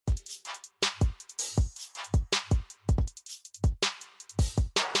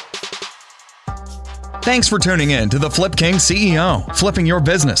Thanks for tuning in to the Flip King CEO, flipping your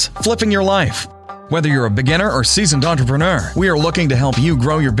business, flipping your life. Whether you're a beginner or seasoned entrepreneur, we are looking to help you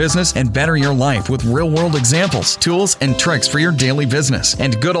grow your business and better your life with real-world examples, tools, and tricks for your daily business,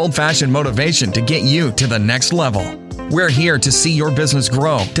 and good old-fashioned motivation to get you to the next level. We're here to see your business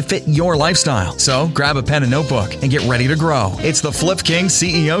grow to fit your lifestyle. So grab a pen and notebook and get ready to grow. It's the Flip King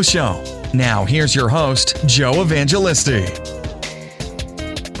CEO Show. Now, here's your host, Joe Evangelisti.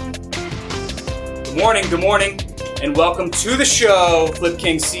 Good morning, and welcome to the show, Flip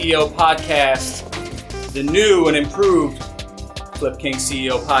King CEO Podcast, the new and improved Flip King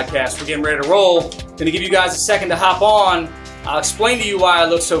CEO Podcast. We're getting ready to roll. Going to give you guys a second to hop on. I'll explain to you why I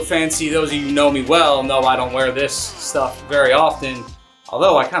look so fancy. Those of you who know me well know I don't wear this stuff very often,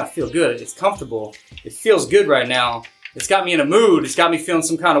 although I kind of feel good. It's comfortable. It feels good right now. It's got me in a mood. It's got me feeling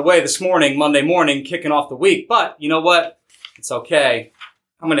some kind of way this morning, Monday morning, kicking off the week. But you know what? It's okay.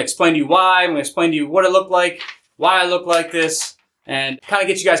 I'm going to explain to you why. I'm going to explain to you what it looked like, why I look like this, and kind of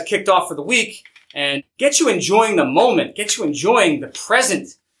get you guys kicked off for the week and get you enjoying the moment, get you enjoying the present,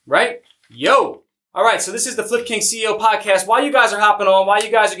 right? Yo. All right, so this is the Flip King CEO Podcast. While you guys are hopping on, while you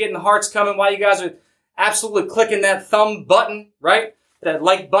guys are getting the hearts coming, while you guys are absolutely clicking that thumb button, right? That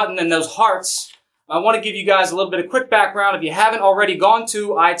like button and those hearts, I want to give you guys a little bit of quick background. If you haven't already gone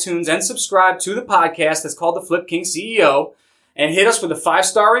to iTunes and subscribed to the podcast that's called the Flip King CEO, and hit us with a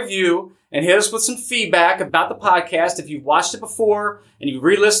 5-star review and hit us with some feedback about the podcast. If you've watched it before and you've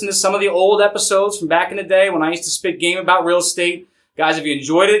re-listened to some of the old episodes from back in the day when I used to spit game about real estate, guys, if you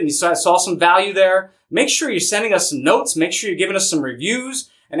enjoyed it and you saw some value there, make sure you're sending us some notes. Make sure you're giving us some reviews.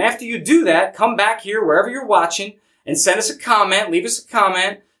 And after you do that, come back here wherever you're watching and send us a comment, leave us a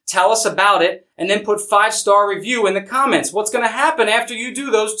comment, tell us about it, and then put 5-star review in the comments. What's going to happen after you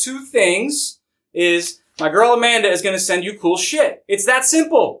do those two things is my girl Amanda is going to send you cool shit. It's that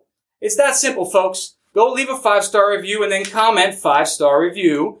simple. It's that simple, folks. Go leave a 5-star review and then comment 5-star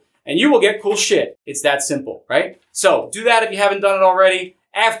review, and you will get cool shit. It's that simple, right? So do that if you haven't done it already.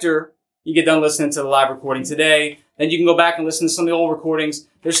 After you get done listening to the live recording today, then you can go back and listen to some of the old recordings.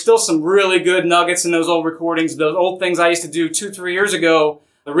 There's still some really good nuggets in those old recordings, those old things I used to do 2-3 years ago,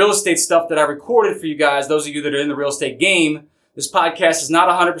 the real estate stuff that I recorded for you guys, those of you that are in the real estate game. This podcast is not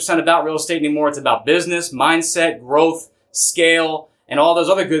 100% about real estate anymore. It's about business, mindset, growth, scale, and all those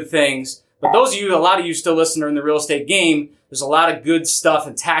other good things. But those of you, a lot of you still listen are in the real estate game. There's a lot of good stuff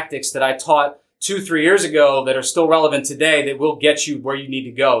and tactics that I taught 2-3 years ago that are still relevant today that will get you where you need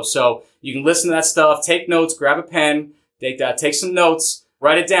to go. So you can listen to that stuff, take notes, grab a pen, take some notes,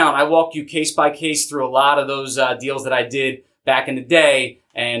 write it down. I walk you case by case through a lot of those deals that I did back in the day.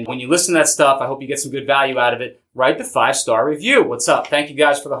 And when you listen to that stuff, I hope you get some good value out of it. Write the 5-star review. What's up? Thank you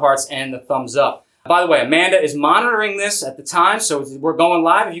guys for the hearts and the thumbs up. By the way, Amanda is monitoring this at the time, so we're going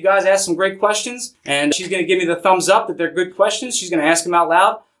live. If you guys ask some great questions, and she's going to give me the thumbs up that they're good questions, she's going to ask them out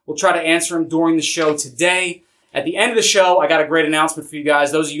loud. We'll try to answer them during the show today. At the end of the show, I got a great announcement for you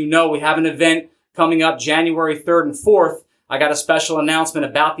guys. Those of you who know, we have an event coming up January 3rd and 4th. I got a special announcement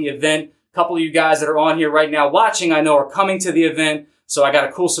about the event. A couple of you guys that are on here right now watching, I know are coming to the event. So I got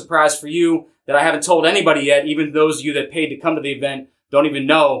a cool surprise for you that I haven't told anybody yet. Even those of you that paid to come to the event don't even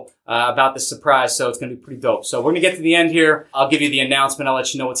know about this surprise. So it's going to be pretty dope. So we're going to get to the end here. I'll give you the announcement. I'll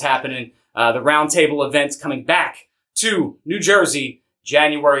let you know what's happening. The roundtable event's coming back to New Jersey,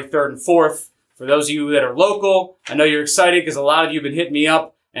 January 3rd and 4th. For those of you that are local, I know you're excited because a lot of you have been hitting me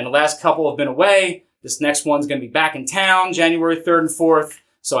up and the last couple have been away. This next one's going to be back in town, January 3rd and 4th.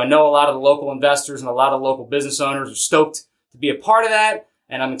 So I know a lot of the local investors and a lot of local business owners are stoked to be a part of that,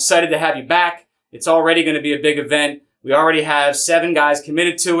 and I'm excited to have you back. It's already going to be a big event. We already have 7 guys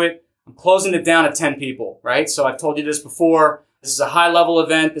committed to it. I'm closing it down to 10 people, right? So I've told you this before. This is a high-level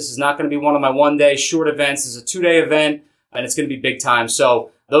event. This is not going to be one of my one-day short events. This is a 2-day event, and it's going to be big time.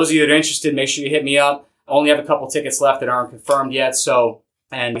 So those of you that are interested, make sure you hit me up. I only have a couple tickets left that aren't confirmed yet.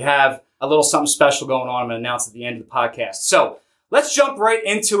 And we have a little something special going on. I'm going to announce at the end of the podcast. So let's jump right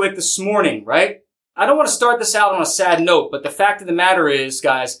into it this morning, right? I don't want to start this out on a sad note, but the fact of the matter is,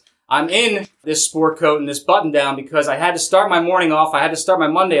 guys, I'm in this sport coat and this button down because I had to start my morning off. I had to start my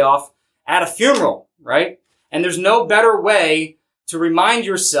Monday off at a funeral, right? And there's no better way to remind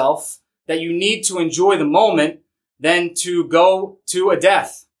yourself that you need to enjoy the moment than to go to a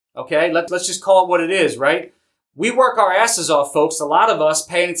death, okay? Let's just call it what it is, right? We work our asses off, folks. A lot of us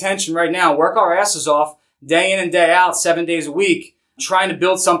paying attention right now, work our asses off day in and day out, 7 days a week, trying to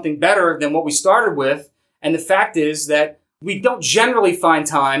build something better than what we started with. And the fact is that we don't generally find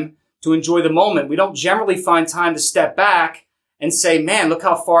time to enjoy the moment. We don't generally find time to step back and say, man, look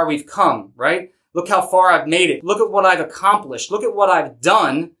how far we've come, right? Look how far I've made it. Look at what I've accomplished. Look at what I've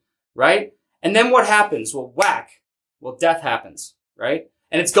done, right? And then what happens? Well, whack. Well, death happens, right?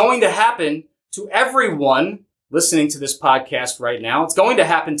 And it's going to happen to everyone listening to this podcast right now. It's going to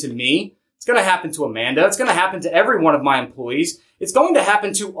happen to me. It's going to happen to Amanda. It's going to happen to every one of my employees. It's going to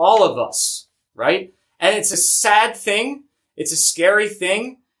happen to all of us, right? And it's a sad thing. It's a scary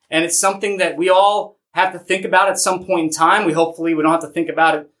thing. And it's something that we all have to think about at some point in time. We don't have to think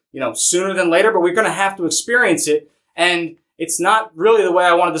about it, sooner than later, but we're going to have to experience it. And it's not really the way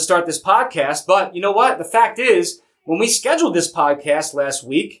I wanted to start this podcast. But you know what? The fact is, when we scheduled this podcast last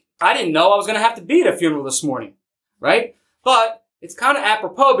week, I didn't know I was going to have to be at a funeral this morning, right? But it's kind of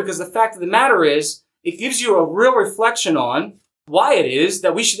apropos because the fact of the matter is, it gives you a real reflection on why it is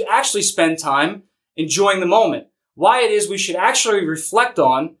that we should actually spend time enjoying the moment. Why it is we should actually reflect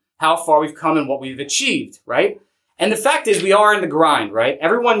on how far we've come and what we've achieved, right? And the fact is we are in the grind, right?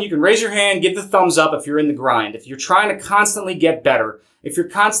 Everyone, you can raise your hand, give the thumbs up if you're in the grind. If you're trying to constantly get better, if you're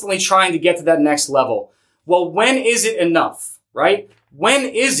constantly trying to get to that next level. Well, when is it enough, right? When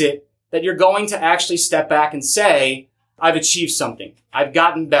is it that you're going to actually step back and say, I've achieved something. I've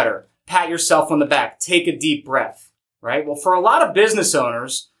gotten better. Pat yourself on the back. Take a deep breath, right? Well, for a lot of business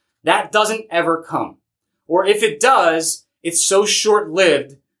owners, that doesn't ever come. Or if it does, it's so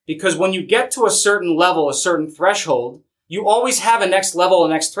short-lived because when you get to a certain level, a certain threshold, you always have a next level, a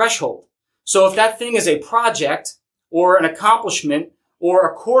next threshold. So if that thing is a project or an accomplishment or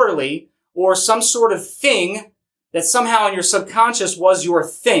a quarterly or some sort of thing that somehow in your subconscious was your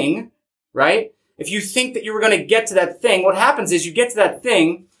thing, right? If you think that you were going to get to that thing, what happens is you get to that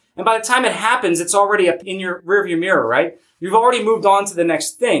thing, and by the time it happens, it's already up in your rearview mirror, right? You've already moved on to the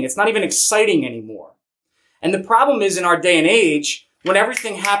next thing. It's not even exciting anymore. And the problem is in our day and age, when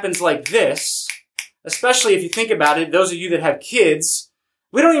everything happens like this, especially if you think about it, those of you that have kids,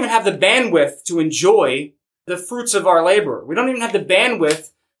 we don't even have the bandwidth to enjoy the fruits of our labor. We don't even have the bandwidth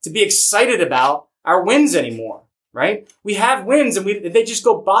to be excited about our wins anymore, right? We have wins and they just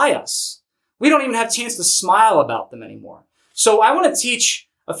go by us. We don't even have a chance to smile about them anymore. So I want to teach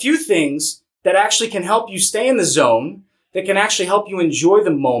a few things that actually can help you stay in the zone, that can actually help you enjoy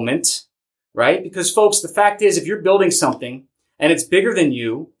the moment, right? Because folks, the fact is, if you're building something and it's bigger than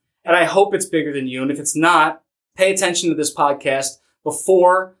you, and I hope it's bigger than you, and if it's not, pay attention to this podcast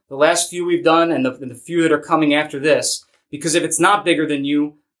before the last few we've done and the few that are coming after this, because if it's not bigger than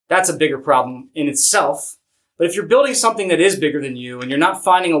you, that's a bigger problem in itself. But if you're building something that is bigger than you and you're not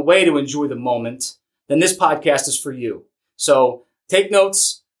finding a way to enjoy the moment, then this podcast is for you. So take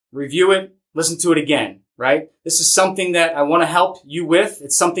notes, review it, listen to it again, right? This is something that I want to help you with.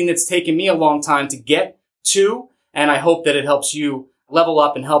 It's something that's taken me a long time to get to, and I hope that it helps you level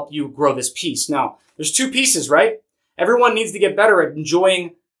up and help you grow this piece. Now, there's two pieces, right? Everyone needs to get better at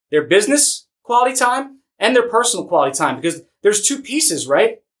enjoying their business quality time and their personal quality time because there's two pieces,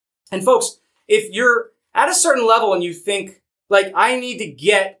 right? And folks, if you're at a certain level and you think, I need to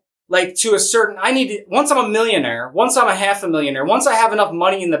get, once I'm a millionaire, once I'm a half a millionaire, once I have enough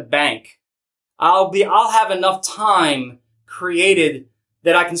money in the bank, I'll have enough time created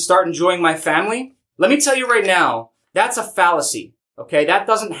that I can start enjoying my family. Let me tell you right now, that's a fallacy, okay? That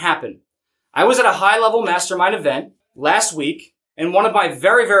doesn't happen. I was at a high-level mastermind event last week, and one of my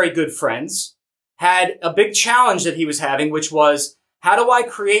very, very good friends had a big challenge that he was having, which was, how do I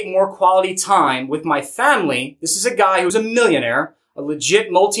create more quality time with my family? This is a guy who's a millionaire, a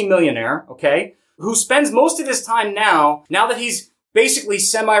legit multi-millionaire, okay, who spends most of his time now that he's basically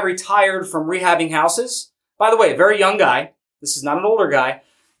semi-retired from rehabbing houses. By the way, a very young guy. This is not an older guy.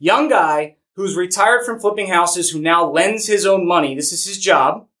 Young guy who's retired from flipping houses, who now lends his own money. This is his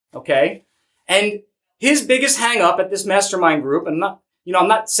job, okay? And his biggest hang-up at this mastermind group, and I'm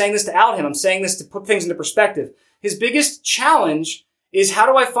not saying this to out him. I'm saying this to put things into perspective. His biggest challenge is, how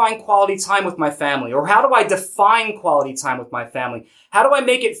do I find quality time with my family? Or how do I define quality time with my family? How do I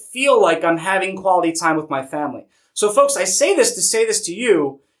make it feel like I'm having quality time with my family? So folks, I say this to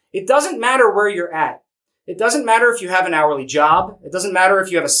you. It doesn't matter where you're at. It doesn't matter if you have an hourly job. It doesn't matter if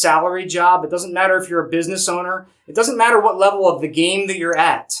you have a salary job. It doesn't matter if you're a business owner. It doesn't matter what level of the game that you're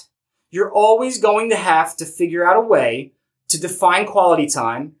at. You're always going to have to figure out a way to define quality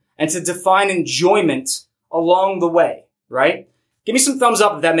time and to define enjoyment along the way, right? Give me some thumbs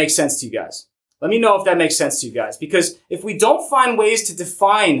up if that makes sense to you guys. Let me know if that makes sense to you guys. Because if we don't find ways to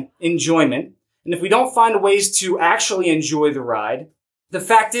define enjoyment, and if we don't find ways to actually enjoy the ride, the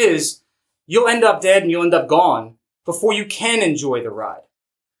fact is, you'll end up dead and you'll end up gone before you can enjoy the ride.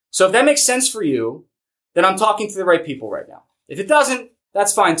 So if that makes sense for you, then I'm talking to the right people right now. If it doesn't,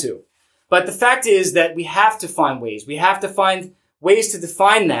 that's fine too. But the fact is that we have to find ways. We have to find ways to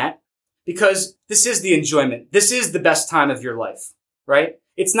define that, because this is the enjoyment. This is the best time of your life, right?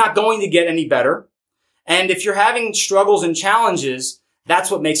 it's not going to get any better. And if you're having struggles and challenges, that's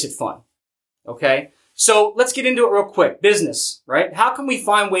what makes it fun. Okay? So let's get into it real quick. Business, right? How can we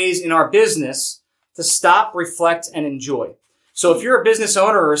find ways in our business to stop, reflect, and enjoy? So if you're a business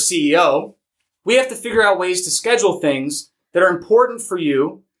owner or a CEO, we have to figure out ways to schedule things that are important for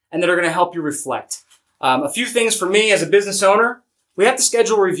you and that are going to help you reflect. A few things for me as a business owner, we have to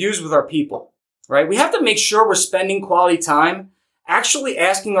schedule reviews with our people, right? We have to make sure we're spending quality time actually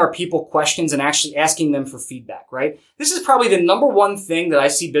asking our people questions and actually asking them for feedback, right? This is probably the number one thing that I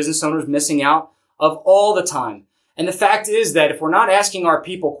see business owners missing out of all the time. And the fact is that if we're not asking our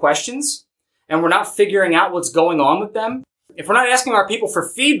people questions and we're not figuring out what's going on with them, if we're not asking our people for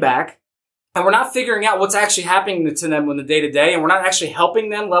feedback and we're not figuring out what's actually happening to them in the day-to-day and we're not actually helping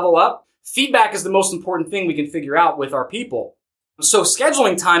them level up, feedback is the most important thing we can figure out with our people. So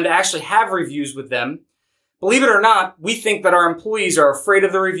scheduling time to actually have reviews with them, believe it or not, we think that our employees are afraid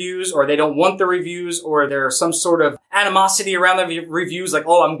of the reviews or they don't want the reviews or there's some sort of animosity around the reviews like,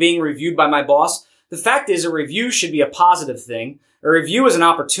 oh, I'm being reviewed by my boss. The fact is a review should be a positive thing. A review is an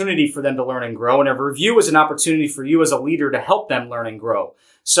opportunity for them to learn and grow, and a review is an opportunity for you as a leader to help them learn and grow.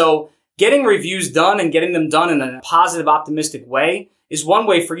 So getting reviews done and getting them done in a positive, optimistic way is one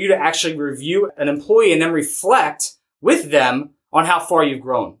way for you to actually review an employee and then reflect with them on how far you've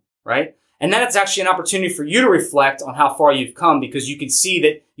grown, right? And then it's actually an opportunity for you to reflect on how far you've come because you can see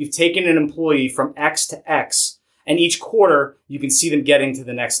that you've taken an employee from X to X, and each quarter you can see them getting to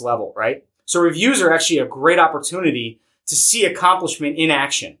the next level, right? So reviews are actually a great opportunity to see accomplishment in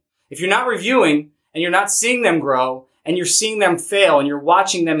action. If you're not reviewing and you're not seeing them grow and you're seeing them fail and you're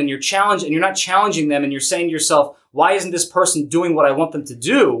watching them and you're not challenging them and you're saying to yourself, why isn't this person doing what I want them to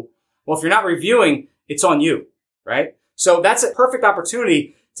do? Well, if you're not reviewing, it's on you, right? So that's a perfect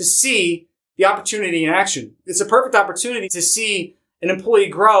opportunity to see the opportunity in action. It's a perfect opportunity to see an employee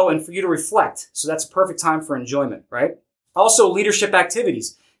grow and for you to reflect. So that's a perfect time for enjoyment, right? Also, leadership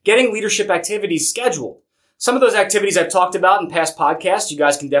activities. Getting leadership activities scheduled. Some of those activities I've talked about in past podcasts, you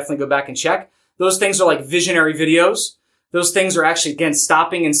guys can definitely go back and check. Those things are like visionary videos. Those things are actually, again,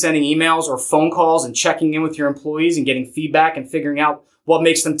 stopping and sending emails or phone calls and checking in with your employees and getting feedback and figuring out what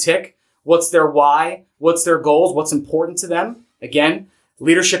makes them tick, what's their why, what's their goals, what's important to them. Again,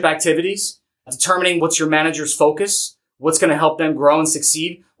 leadership activities, determining what's your manager's focus, what's going to help them grow and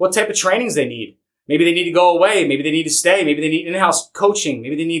succeed, what type of trainings they need. Maybe they need to go away. Maybe they need to stay. Maybe they need in-house coaching.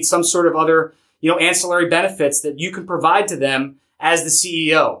 Maybe they need some sort of other, ancillary benefits that you can provide to them as the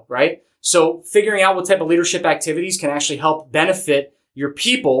CEO, right? So figuring out what type of leadership activities can actually help benefit your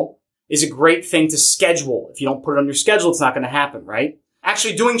people is a great thing to schedule. If you don't put it on your schedule, it's not going to happen, right?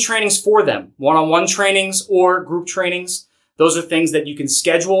 Actually doing trainings for them, one-on-one trainings or group trainings. Those are things that you can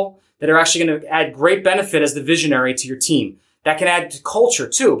schedule that are actually going to add great benefit as the visionary to your team. That can add to culture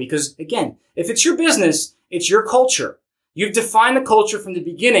too, because again, if it's your business, it's your culture. You've defined the culture from the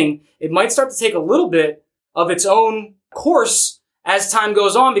beginning. It might start to take a little bit of its own course as time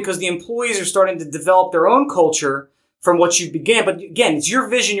goes on because the employees are starting to develop their own culture from what you began. But again, it's your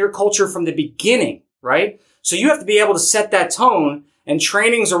vision, your culture from the beginning, right? So you have to be able to set that tone, and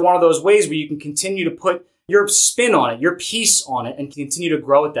trainings are one of those ways where you can continue to put your spin on it, your piece on it, and continue to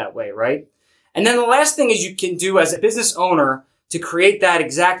grow it that way, right? And then the last thing is you can do as a business owner to create that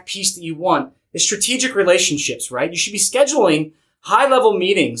exact piece that you want is strategic relationships, right? You should be scheduling high-level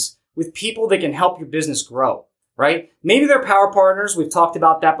meetings with people that can help your business grow, right? Maybe they're power partners. We've talked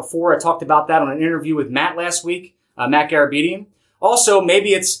about that before. I talked about that on an interview with Matt last week, Matt Garabedian. Also,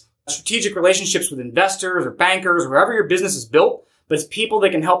 maybe it's strategic relationships with investors or bankers, wherever your business is built, but it's people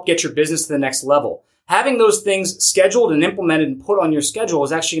that can help get your business to the next level. Having those things scheduled and implemented and put on your schedule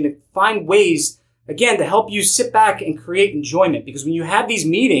is actually going to find ways, again, to help you sit back and create enjoyment. Because when you have these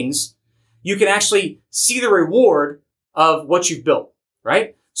meetings, you can actually see the reward of what you've built,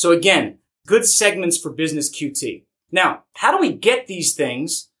 right? So again, good segments for business QT. Now, how do we get these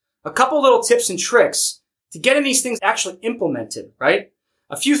things? A couple little tips and tricks to getting these things actually implemented, right?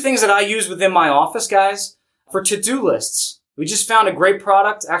 A few things that I use within my office, guys, for to-do lists. We just found a great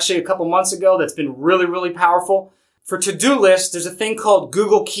product actually a couple months ago that's been really, really powerful. For to-do lists, there's a thing called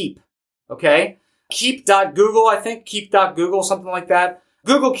Google Keep, okay? Keep.google, I think, keep.google, something like that.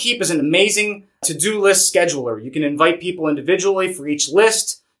 Google Keep is an amazing to-do list scheduler. You can invite people individually for each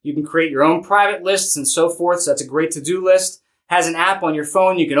list. You can create your own private lists and so forth. So that's a great to-do list. Has an app on your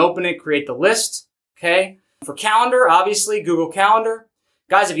phone. You can open it, create the list, okay? For calendar, obviously, Google Calendar.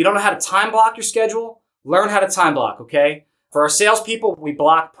 Guys, if you don't know how to time block your schedule, learn how to time block, okay? For our salespeople, we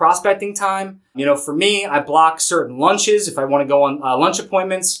block prospecting time. For me, I block certain lunches if I want to go on lunch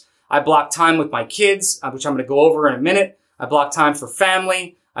appointments. I block time with my kids, which I'm going to go over in a minute. I block time for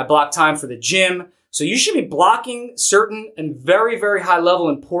family. I block time for the gym. So you should be blocking certain and very, very high level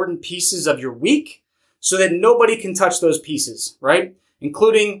important pieces of your week so that nobody can touch those pieces, right?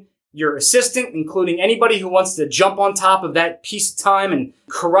 Including your assistant, including anybody who wants to jump on top of that piece of time and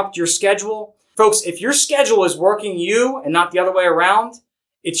corrupt your schedule. Folks, if your schedule is working you and not the other way around,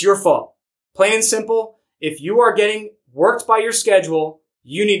 it's your fault. Plain and simple, if you are getting worked by your schedule,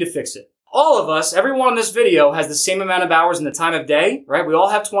 you need to fix it. All of us, everyone in this video has the same amount of hours in the time of day, right? We all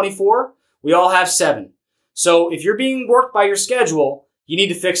have 24. We all have 7. So if you're being worked by your schedule, you need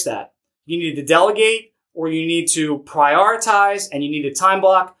to fix that. You need to delegate, or you need to prioritize, and you need to time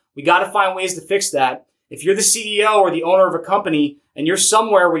block. We got to find ways to fix that. If you're the CEO or the owner of a company and you're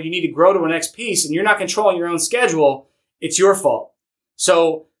somewhere where you need to grow to a next piece and you're not controlling your own schedule, it's your fault.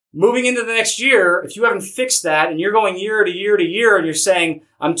 So moving into the next year, if you haven't fixed that and you're going year to year to year and you're saying,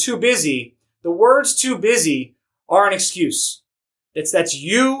 I'm too busy, the words too busy are an excuse. That's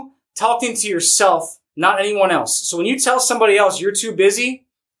you talking to yourself, not anyone else. So when you tell somebody else you're too busy,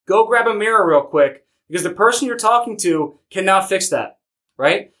 go grab a mirror real quick because the person you're talking to cannot fix that,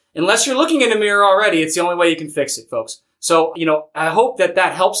 right? Unless you're looking in the mirror already, it's the only way you can fix it, folks. So, I hope that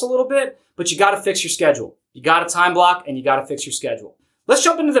helps a little bit, but you got to fix your schedule. You got to time block and you got to fix your schedule. Let's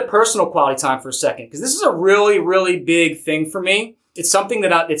jump into the personal quality time for a second because this is a really, really big thing for me. It's something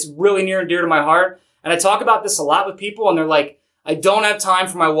that it's really near and dear to my heart. And I talk about this a lot with people and they're like, I don't have time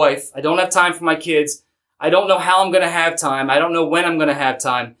for my wife. I don't have time for my kids. I don't know how I'm going to have time. I don't know when I'm going to have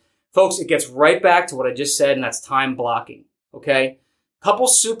time. Folks, it gets right back to what I just said, and that's time blocking. Okay? Couple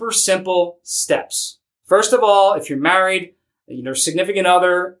super simple steps. First of all, if you're married, significant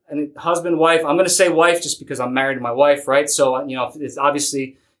other, and husband, wife, I'm going to say wife just because I'm married to my wife, right? So, it's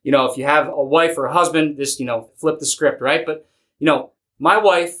obviously, if you have a wife or a husband, just, flip the script, right? But, my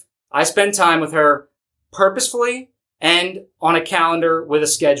wife, I spend time with her purposefully and on a calendar with a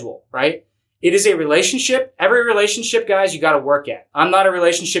schedule, right? It is a relationship. Every relationship, guys, you got to work at. I'm not a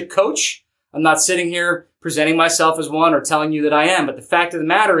relationship coach. I'm not sitting here presenting myself as one or telling you that I am. But the fact of the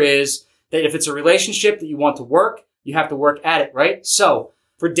matter is that if it's a relationship that you want to work, you have to work at it, right? So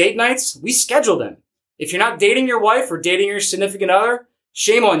for date nights, we schedule them. If you're not dating your wife or dating your significant other,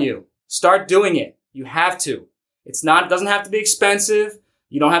 shame on you. Start doing it. You have to. It doesn't have to be expensive.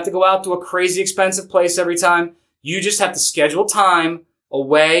 You don't have to go out to a crazy expensive place every time. You just have to schedule time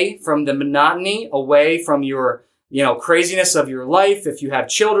away from the monotony, away from your, craziness of your life. If you have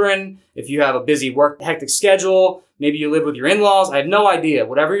children, if you have a busy hectic schedule, maybe you live with your in-laws. I have no idea.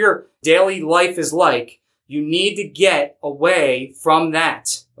 Whatever your daily life is like, you need to get away from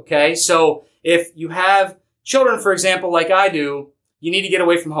that. Okay. So if you have children, for example, like I do, you need to get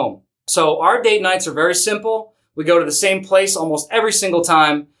away from home. So our date nights are very simple. We go to the same place almost every single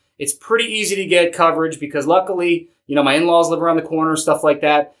time. It's pretty easy to get coverage because luckily, my in-laws live around the corner, stuff like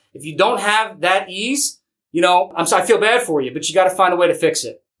that. If you don't have that ease, I feel bad for you, but you got to find a way to fix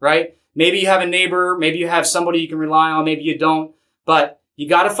it, right? Maybe you have a neighbor, maybe you have somebody you can rely on, maybe you don't, but you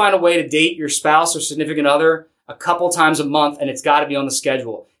got to find a way to date your spouse or significant other a couple times a month, and it's got to be on the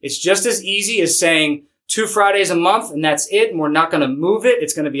schedule. It's just as easy as saying 2 Fridays a month, and that's it, and we're not going to move it.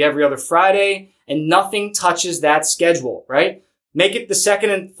 It's going to be every other Friday, and nothing touches that schedule, right? Make it the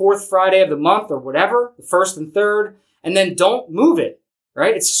 2nd and 4th Friday of the month or whatever, the 1st and 3rd, and then don't move it,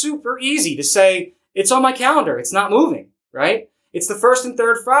 right? It's super easy to say, it's on my calendar. It's not moving, right? It's the 1st and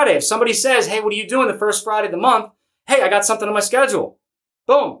 3rd Friday. If somebody says, hey, what are you doing the 1st Friday of the month? Hey, I got something on my schedule.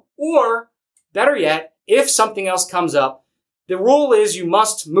 Boom. Or better yet, if something else comes up, the rule is you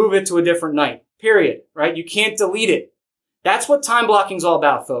must move it to a different night, period, right? You can't delete it. That's what time blocking is all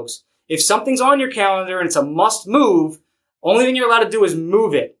about, folks. If something's on your calendar and it's a must move, only thing you're allowed to do is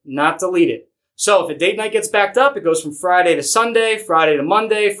move it, not delete it. So if a date night gets backed up, it goes from Friday to Sunday, Friday to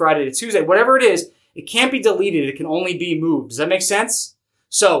Monday, Friday to Tuesday, whatever it is, it can't be deleted. It can only be moved. Does that make sense?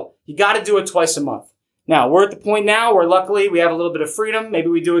 So you got to do it twice a month. Now, we're at the point now where luckily we have a little bit of freedom. Maybe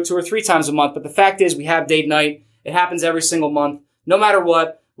we do it 2 or 3 times a month. But the fact is we have date night. It happens every single month, no matter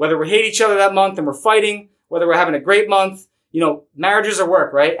what, whether we hate each other that month and we're fighting, whether we're having a great month. Marriages are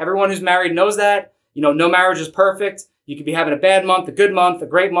work, right? Everyone who's married knows that. No marriage is perfect. You could be having a bad month, a good month, a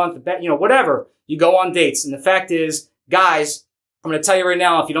great month, whatever. You go on dates. And the fact is, guys, I'm going to tell you right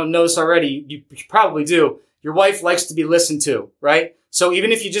now, if you don't know this already, you probably do. Your wife likes to be listened to, right? So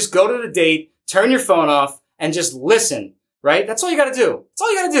even if you just go to the date, turn your phone off, and just listen, right? That's all you got to do. That's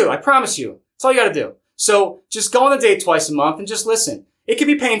all you got to do. I promise you. That's all you got to do. So just go on the date twice a month and just listen. It can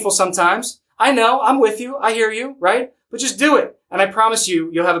be painful sometimes. I know. I'm with you. I hear you, right? But just do it. And I promise you,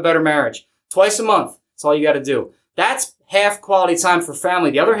 you'll have a better marriage. Twice a month. That's all you got to do. That's half quality time for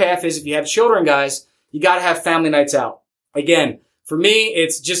family. The other half is if you have children, guys, you got to have family nights out. Again, for me,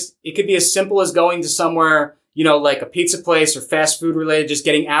 it could be as simple as going to somewhere, like a pizza place or fast food related, just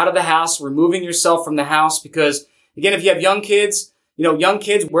getting out of the house, removing yourself from the house. Because again, if you have young kids,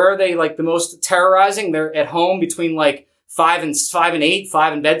 where are they like the most terrorizing? They're at home between like 5 and 8,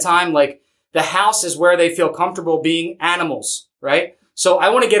 5 in bedtime. Like the house is where they feel comfortable being animals, right? So I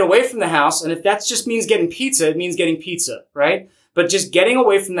want to get away from the house. And if that just means getting pizza, it means getting pizza, right? But just getting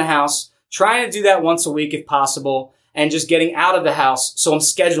away from the house, trying to do that once a week if possible, and just getting out of the house. So I'm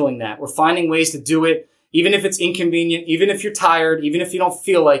scheduling that. We're finding ways to do it, even if it's inconvenient, even if you're tired, even if you don't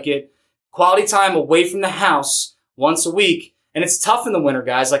feel like it. Quality time away from the house once a week. And it's tough in the winter,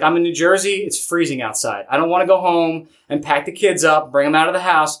 guys. Like I'm in New Jersey, it's freezing outside. I don't want to go home and pack the kids up, bring them out of the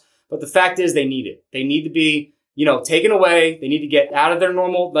house. But the fact is they need it. They need to be, taken away. They need to get out of their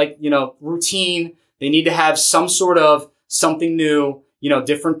normal, routine. They need to have some sort of something new,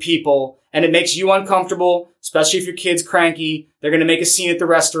 different people. And it makes you uncomfortable, especially if your kid's cranky. They're going to make a scene at the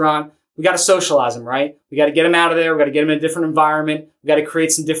restaurant. We got to socialize them, right? We got to get them out of there. We got to get them in a different environment. We got to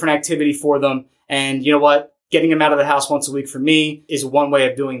create some different activity for them. And you know what? Getting them out of the house once a week for me is one way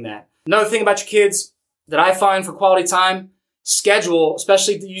of doing that. Another thing about your kids that I find for quality time, schedule,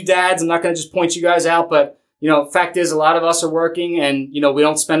 especially you dads. I'm not going to just point you guys out, but fact is a lot of us are working and, we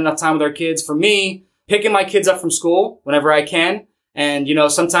don't spend enough time with our kids. For me, picking my kids up from school whenever I can. And,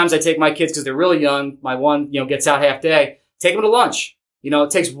 sometimes I take my kids because they're really young. My one, gets out half day. Take them to lunch.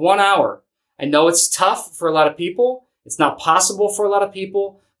 It takes 1 hour. I know it's tough for a lot of people. It's not possible for a lot of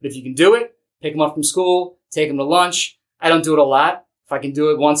people. But if you can do it, pick them up from school, take them to lunch. I don't do it a lot. If I can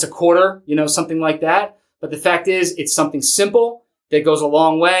do it once a quarter, something like that. But the fact is, it's something simple that goes a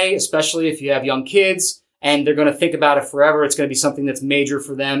long way, especially if you have young kids and they're going to think about it forever. It's going to be something that's major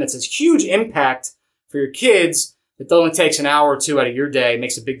for them. It's a huge impact for your kids. It only takes an hour or two out of your day. It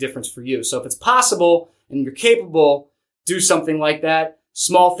makes a big difference for you. So if it's possible and you're capable, do something like that.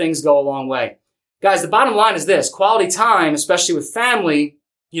 Small things go a long way. Guys, the bottom line is this. Quality time, especially with family,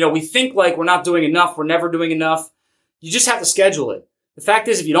 we think like we're not doing enough. We're never doing enough. You just have to schedule it. The fact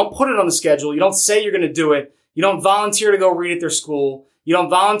is, if you don't put it on the schedule, you don't say you're going to do it, you don't volunteer to go read at their school, you don't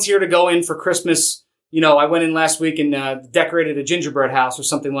volunteer to go in for Christmas. I went in last week and decorated a gingerbread house or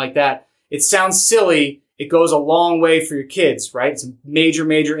something like that. It sounds silly. It goes a long way for your kids, right? It's a major,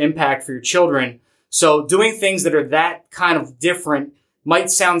 major impact for your children. So doing things that are that kind of different might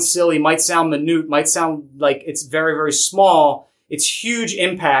sound silly, might sound minute, might sound like it's very, very small. It's huge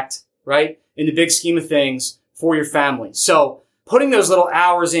impact, right? In the big scheme of things for your family. So putting those little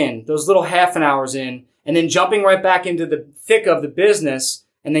hours in, those little half an hours in, and then jumping right back into the thick of the business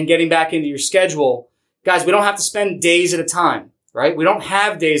and then getting back into your schedule. Guys, we don't have to spend days at a time, right? We don't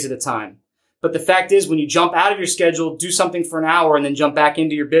have days at a time. But the fact is, when you jump out of your schedule, do something for an hour and then jump back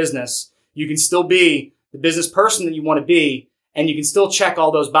into your business, you can still be the business person that you want to be, and you can still check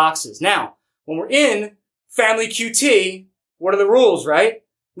all those boxes. Now, when we're in family QT, what are the rules, right?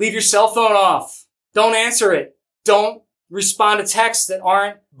 Leave your cell phone off. Don't answer it. Don't respond to texts that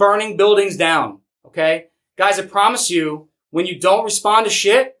aren't burning buildings down, okay? Guys, I promise you, when you don't respond to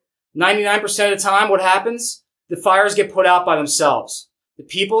shit, 99% of the time, what happens? The fires get put out by themselves. The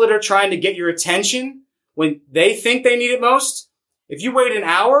people that are trying to get your attention when they think they need it most, if you wait an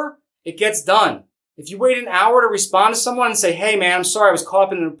hour, it gets done. If you wait an hour to respond to someone and say, hey man, I'm sorry, I was caught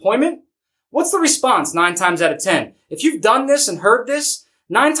up in an appointment. What's the response 9 times out of 10? If you've done this and heard this,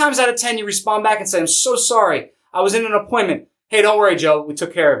 9 times out of 10, you respond back and say, I'm so sorry. I was in an appointment. Hey, don't worry, Joe. We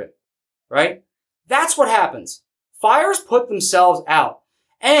took care of it. Right? That's what happens. Fires put themselves out.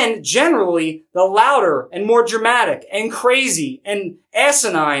 And generally, the louder and more dramatic and crazy and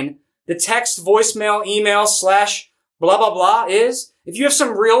asinine the text, voicemail, email, / blah, blah, blah is, if you have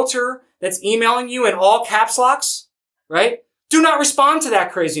some realtor that's emailing you in all caps locks, right? Do not respond to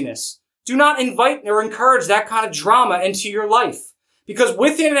that craziness. Do not invite or encourage that kind of drama into your life. Because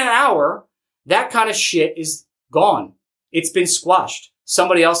within an hour, that kind of shit is gone. It's been squashed.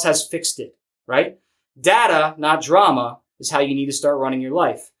 Somebody else has fixed it, right? Data, not drama, is how you need to start running your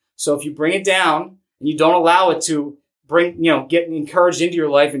life. So if you bring it down and you don't allow it to get encouraged into your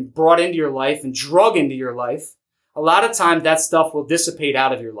life and brought into your life and drug into your life, a lot of times that stuff will dissipate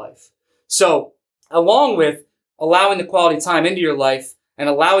out of your life. So along with allowing the quality time into your life and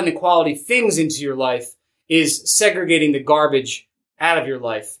allowing the quality things into your life is segregating the garbage out of your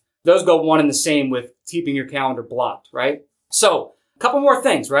life. Those go one and the same with keeping your calendar blocked, right? So a couple more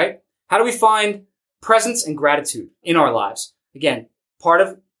things, right? How do we find presence and gratitude in our lives? Again, part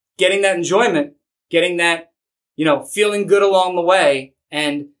of getting that enjoyment, getting that, feeling good along the way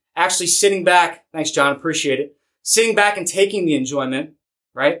and actually sitting back. Thanks, John. Appreciate it. Sitting back and taking the enjoyment,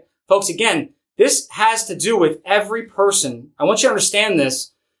 right? Folks, again, This has to do with every person. I want you to understand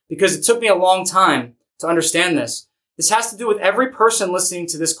this because it took me a long time to understand this. This has to do with every person listening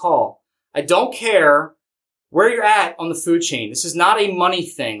to this call. I don't care where you're at on the food chain. This is not a money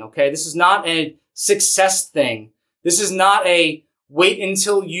thing, okay? This is not a success thing. This is not a wait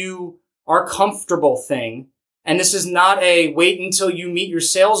until you are comfortable thing. And this is not a wait until you meet your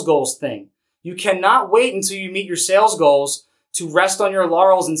sales goals thing. You cannot wait until you meet your sales goals to rest on your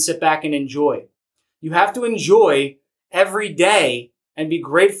laurels and sit back and enjoy. You have to enjoy every day and be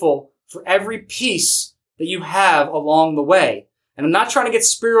grateful for every piece that you have along the way. And I'm not trying to get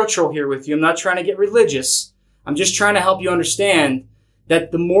spiritual here with you. I'm not trying to get religious. I'm just trying to help you understand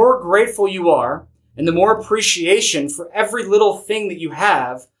that the more grateful you are and the more appreciation for every little thing that you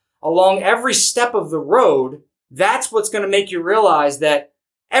have along every step of the road, that's what's going to make you realize that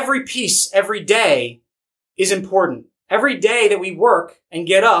every piece, every day is important. Every day that we work and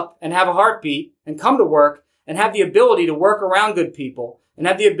get up and have a heartbeat and come to work and have the ability to work around good people and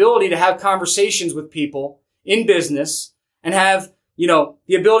have the ability to have conversations with people in business and have,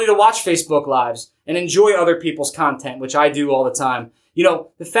 the ability to watch Facebook Lives and enjoy other people's content, which I do all the time.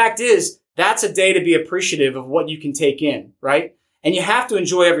 The fact is, that's a day to be appreciative of what you can take in, right? And you have to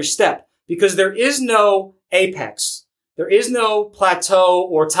enjoy every step because there is no apex. There is no plateau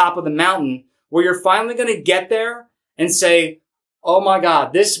or top of the mountain where you're finally going to get there and say, oh my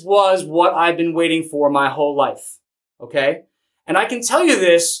God, this was what I've been waiting for my whole life. Okay? And I can tell you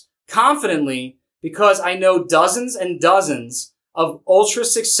this confidently because I know dozens and dozens of ultra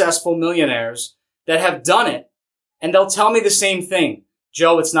successful millionaires that have done it. And they'll tell me the same thing.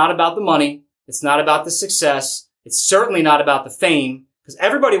 Joe, it's not about the money. It's not about the success. It's certainly not about the fame because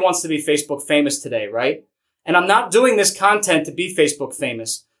everybody wants to be Facebook famous today, right? And I'm not doing this content to be Facebook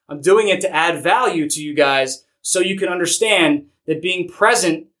famous. I'm doing it to add value to you guys so you can understand that being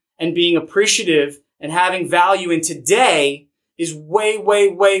present and being appreciative and having value in today is way, way,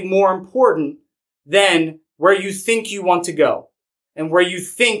 way more important than where you think you want to go and where you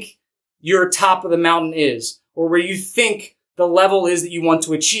think your top of the mountain is or where you think the level is that you want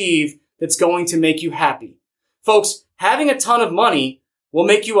to achieve that's going to make you happy. Folks, having a ton of money will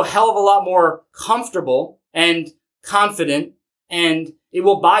make you a hell of a lot more comfortable and confident, and it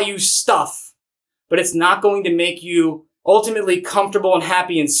will buy you stuff, but it's not going to make you ultimately comfortable and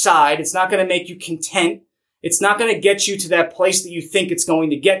happy inside. It's not going to make you content. It's not going to get you to that place that you think it's going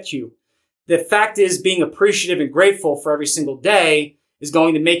to get you. The fact is, being appreciative and grateful for every single day is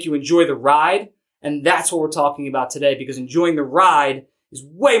going to make you enjoy the ride, and that's what we're talking about today, because enjoying the ride is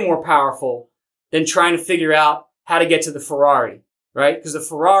way more powerful than trying to figure out how to get to the Ferrari, right? Because the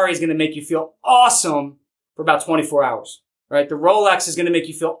Ferrari is going to make you feel awesome for about 24 hours, right? The Rolex is going to make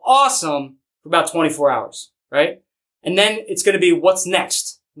you feel awesome for about 24 hours, right? And then it's going to be what's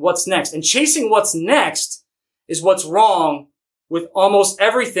next? What's next? And chasing what's next is what's wrong with almost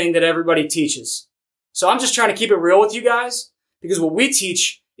everything that everybody teaches. So I'm just trying to keep it real with you guys because what we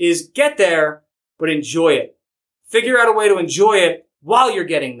teach is get there, but enjoy it. Figure out a way to enjoy it while you're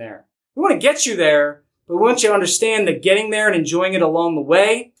getting there. We want to get you there, but we want you to understand that getting there and enjoying it along the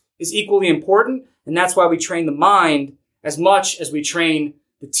way is equally important. And that's why we train the mind as much as we train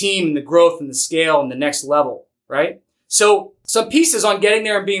the team and the growth and the scale and the next level, right? So some pieces on getting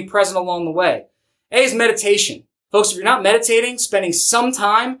there and being present along the way. A is meditation. Folks, if you're not meditating, spending some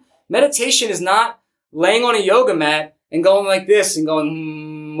time, meditation is not laying on a yoga mat and going like this and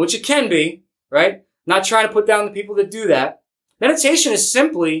going, which it can be, right? Not trying to put down the people that do that. Meditation is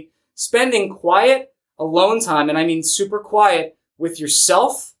simply spending quiet, alone time, and I mean super quiet, with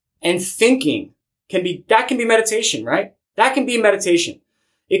yourself and thinking. That can be meditation, right? That can be meditation.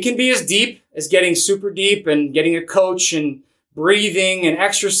 It can be as deep as getting super deep and getting a coach and breathing and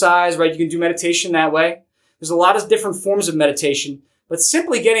exercise, right? You can do meditation that way. There's a lot of different forms of meditation, but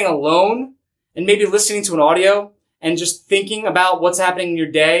simply getting alone and maybe listening to an audio and just thinking about what's happening in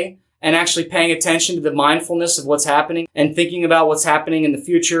your day and actually paying attention to the mindfulness of what's happening and thinking about what's happening in the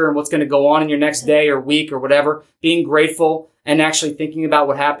future and what's going to go on in your next day or week or whatever, being grateful and actually thinking about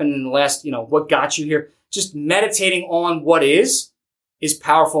what happened in the last, what got you here. Just meditating on what is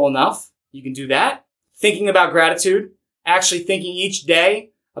powerful enough. You can do that. Thinking about gratitude, actually thinking each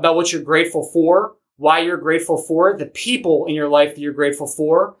day about what you're grateful for, why you're grateful for, the people in your life that you're grateful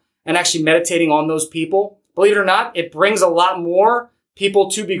for, and actually meditating on those people. Believe it or not, it brings a lot more people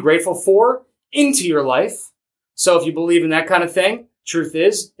to be grateful for into your life. So if you believe in that kind of thing, truth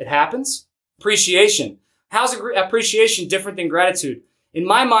is, it happens. Appreciation. How's appreciation different than gratitude? In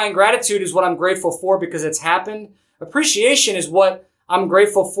my mind, gratitude is what I'm grateful for because it's happened. Appreciation is what I'm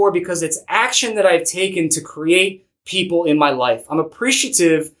grateful for because it's action that I've taken to create people in my life. I'm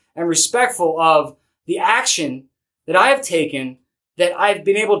appreciative and respectful of the action that I have taken, that I've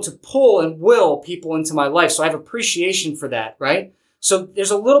been able to pull and will people into my life. So I have appreciation for that, right? So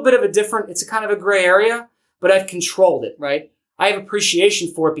there's a little bit of it's a kind of a gray area, but I've controlled it, right? I have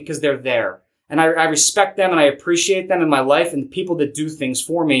appreciation for it because they're there. And I respect them and I appreciate them in my life, and the people that do things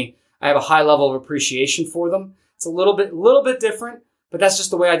for me, I have a high level of appreciation for them. It's a little bit different, but that's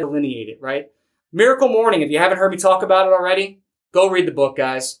just the way I delineate it, right? Miracle Morning, if you haven't heard me talk about it already, go read the book,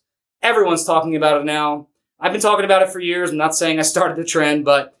 guys. Everyone's talking about it now. I've been talking about it for years. I'm not saying I started the trend,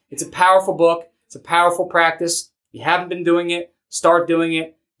 but it's a powerful book. It's a powerful practice. If you haven't been doing it, start doing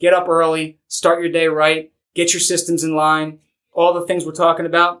it. Get up early. Start your day right. Get your systems in line. All the things we're talking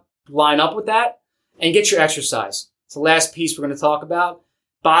about, line up with that, and get your exercise. It's the last piece we're going to talk about.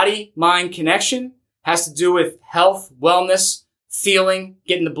 Body-mind connection has to do with health, wellness, feeling,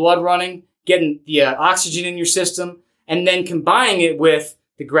 getting the blood running, getting the oxygen in your system, and then combining it with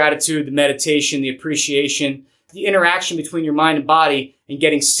the gratitude, the meditation, the appreciation, the interaction between your mind and body, and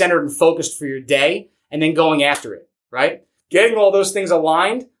getting centered and focused for your day, and then going after it, right? Getting all those things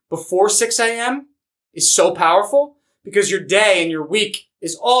aligned before 6 a.m. is so powerful, because your day and your week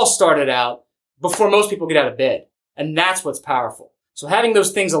is all started out before most people get out of bed. And that's what's powerful. So having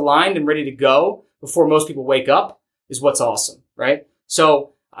those things aligned and ready to go before most people wake up is what's awesome, right?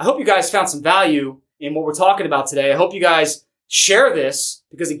 So I hope you guys found some value in what we're talking about today. I hope you guys share this,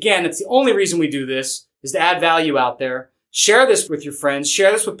 because again, it's the only reason we do this, is to add value out there. Share this with your friends.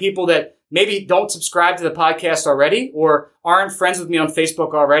 Share this with people that maybe don't subscribe to the podcast already or aren't friends with me on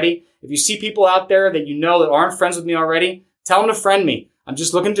Facebook already. If you see people out there that you know that aren't friends with me already, tell them to friend me. I'm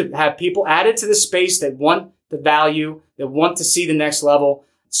just looking to have people added to this space that want the value, that want to see the next level.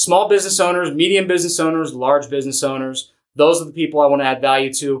 Small business owners, medium business owners, large business owners. Those are the people I want to add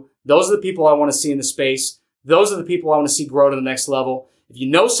value to. Those are the people I want to see in the space. Those are the people I want to see grow to the next level. If you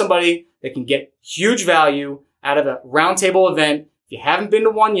know somebody that can get huge value out of a roundtable event, if you haven't been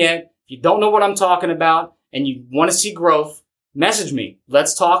to one yet, if you don't know what I'm talking about, and you want to see growth, message me.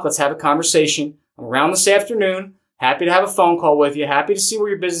 Let's talk. Let's have a conversation. I'm around this afternoon. Happy to have a phone call with you. Happy to see where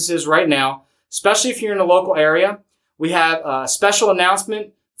your business is right now, especially if you're in the local area. We have a special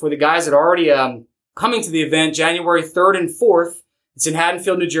announcement for the guys that are already coming to the event, January 3rd and 4th. It's in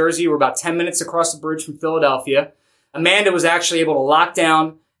Haddonfield, New Jersey. We're about 10 minutes across the bridge from Philadelphia. Amanda was actually able to lock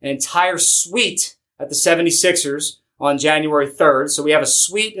down an entire suite at the 76ers on January 3rd. So we have a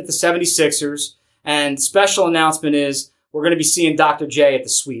suite at the 76ers, and special announcement is we're going to be seeing Dr. J at the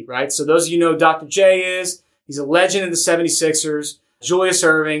suite, right? So those of you know who Dr. J is, he's a legend of the 76ers. Julius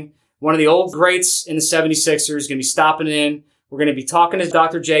Erving, one of the old greats in the 76ers, going to be stopping in. We're going to be talking to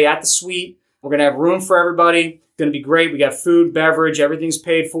Dr. J at the suite. We're going to have room for everybody. It's going to be great. We got food, beverage, everything's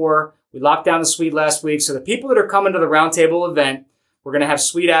paid for. We locked down the suite last week. So the people that are coming to the roundtable event, we're going to have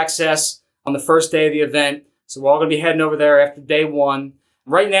suite access on the first day of the event. So we're all going to be heading over there after day one.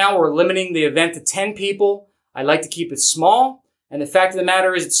 Right now, we're limiting the event to 10 people. I like to keep it small. And the fact of the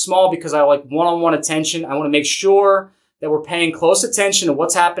matter is it's small because I like one-on-one attention. I want to make sure that we're paying close attention to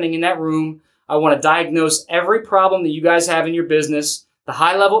what's happening in that room. I want to diagnose every problem that you guys have in your business, the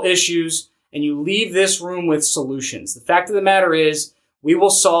high-level issues, and you leave this room with solutions. The fact of the matter is we will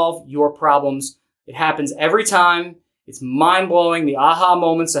solve your problems. It happens every time. It's mind-blowing, the aha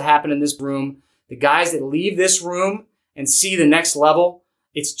moments that happen in this room. The guys that leave this room and see the next level,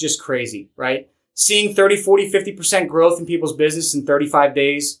 it's just crazy, right? Seeing 30, 40, 50% growth in people's business in 35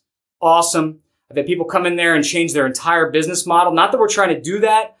 days, awesome. I've had people come in there and change their entire business model. Not that we're trying to do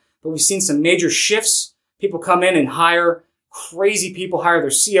that, but we've seen some major shifts. People come in and hire crazy people, hire their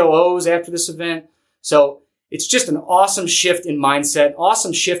COOs after this event. So it's just an awesome shift in mindset,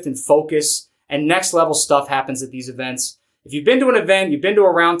 awesome shift in focus, and next level stuff happens at these events. If you've been to an event, you've been to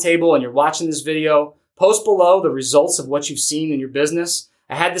a roundtable, and you're watching this video, post below the results of what you've seen in your business.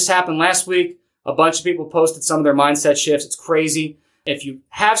 I had this happen last week. A bunch of people posted some of their mindset shifts. It's crazy. If you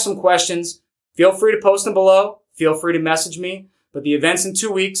have some questions, feel free to post them below. Feel free to message me. But the event's in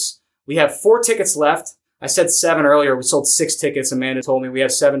 2 weeks. We have 4 tickets left. I said 7 earlier. We sold 6 tickets. Amanda told me we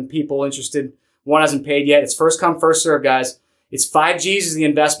have 7 people interested. 1 hasn't paid yet. It's first come, first serve, guys. It's 5 G's is the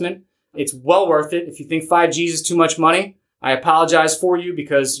investment. It's well worth it. If you think 5 G's is too much money, I apologize for you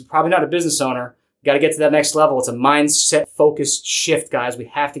because you're probably not a business owner. You got to get to that next level. It's a mindset focused shift, guys. We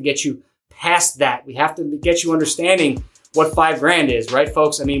have to get you past that. We have to get you understanding what $5,000 is, right,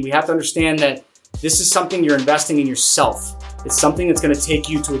 folks? I mean, we have to understand that this is something you're investing in yourself. It's something that's going to take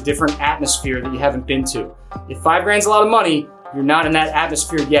you to a different atmosphere that you haven't been to. If $5,000 is a lot of money, You're not in that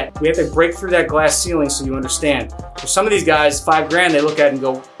atmosphere yet. We have to break through that glass ceiling so you understand. For some of these guys, $5,000, they look at it and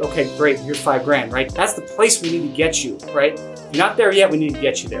go, okay, great, here's $5,000, right? That's the place we need to get you, right? If you're not there yet, we need to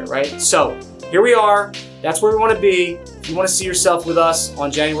get you there, right? So here we are. That's where we want to be. If you want to see yourself with us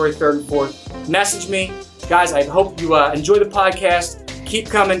on January 3rd and 4th, message me. Guys, I hope you enjoy the podcast. Keep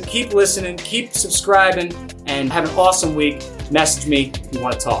coming, keep listening, keep subscribing, and have an awesome week. Message me if you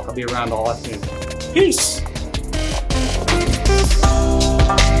want to talk. I'll be around all afternoon. Peace.